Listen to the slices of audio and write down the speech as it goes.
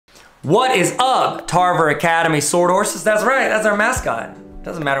What is up, Tarver Academy Sword Horses? That's right, that's our mascot.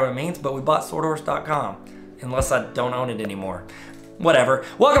 Doesn't matter what it means, but we bought swordhorse.com, unless I don't own it anymore. Whatever.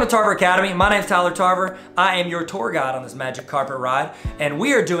 Welcome to Tarver Academy. My name's Tyler Tarver. I am your tour guide on this magic carpet ride, and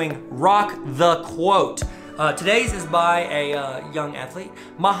we are doing Rock the Quote. Today's is by a young athlete,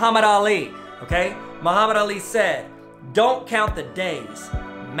 Muhammad Ali, okay? Muhammad Ali said, "Don't count the days,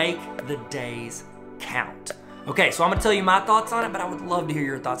 make the days count." Okay, so I'm gonna tell you my thoughts on it, but I would love to hear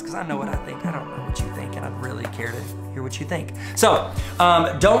your thoughts because I know what I think. I don't know what you think, and I'd really care to hear what you think. So,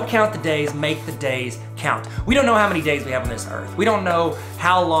 don't count the days, make the days count. We don't know how many days we have on this earth. We don't know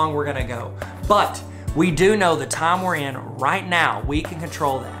how long we're gonna go, but we do know the time we're in right now, we can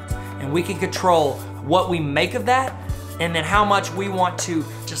control that. And we can control what we make of that, and then how much we want to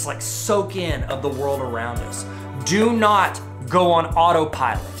just like soak in of the world around us. Do not go on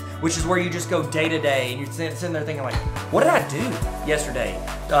autopilot, which is where you just go day to day and you're sitting there thinking like, what did I do yesterday,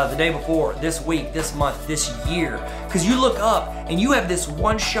 the day before, this week, this month, this year? Because you look up and you have this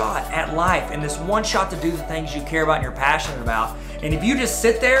one shot at life and this one shot to do the things you care about and you're passionate about. And if you just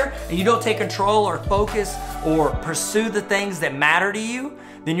sit there and you don't take control or focus or pursue the things that matter to you,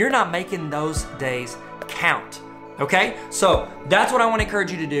 then you're not making those days count. Okay, so that's what I want to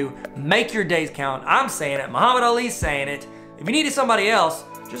encourage you to do. Make your days count. I'm saying it, Muhammad Ali's saying it. If you needed somebody else,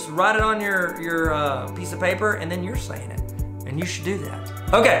 just write it on your piece of paper and then you're saying it. And you should do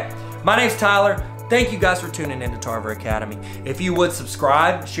that. Okay, my name's Tyler. Thank you guys for tuning into Tarver Academy. If you would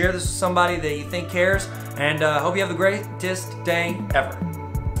subscribe, share this with somebody that you think cares, and hope you have the greatest day ever.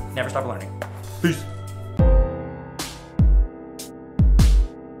 Never stop learning. Peace.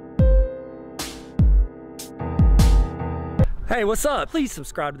 Hey, what's up? Please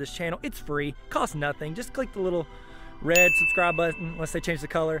subscribe to this channel. It's free, costs nothing. Just click the little red subscribe button unless they change the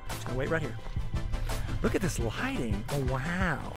color. Just gonna wait right here. Look at this lighting. Oh, wow.